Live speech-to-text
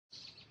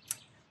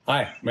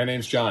Hi, my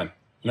name's John,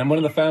 and I'm one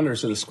of the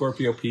founders of the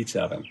Scorpio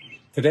Pizza Oven.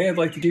 Today I'd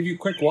like to give you a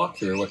quick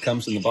walkthrough of what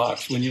comes in the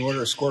box when you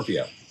order a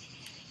Scorpio.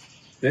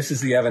 This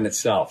is the oven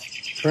itself,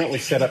 currently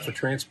set up for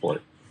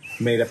transport,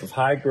 made up of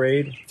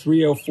high-grade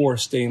 304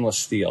 stainless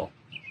steel,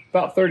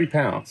 about 30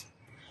 pounds.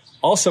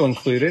 Also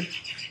included,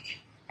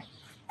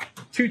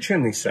 2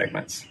 chimney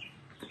segments,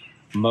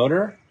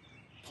 motor,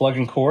 plug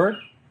and cord,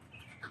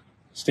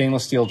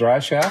 stainless steel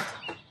drive shaft,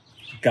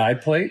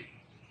 guide plate,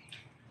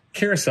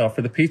 carousel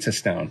for the pizza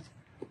stone,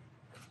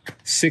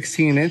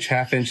 16-inch,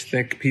 half-inch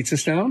thick pizza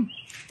stone,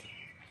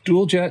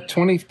 dual jet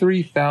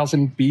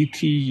 23,000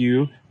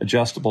 BTU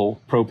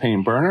adjustable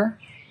propane burner,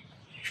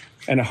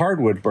 and a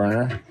hardwood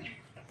burner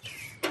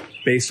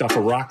based off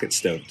a rocket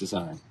stove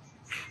design.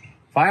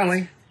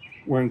 Finally,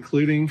 we're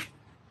including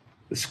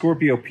the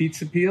Scorpio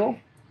pizza peel,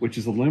 which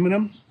is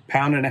aluminum,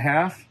 1.5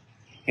 pounds,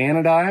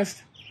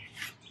 anodized,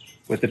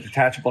 with a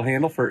detachable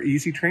handle for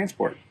easy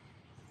transport.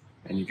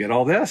 And you get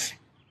all this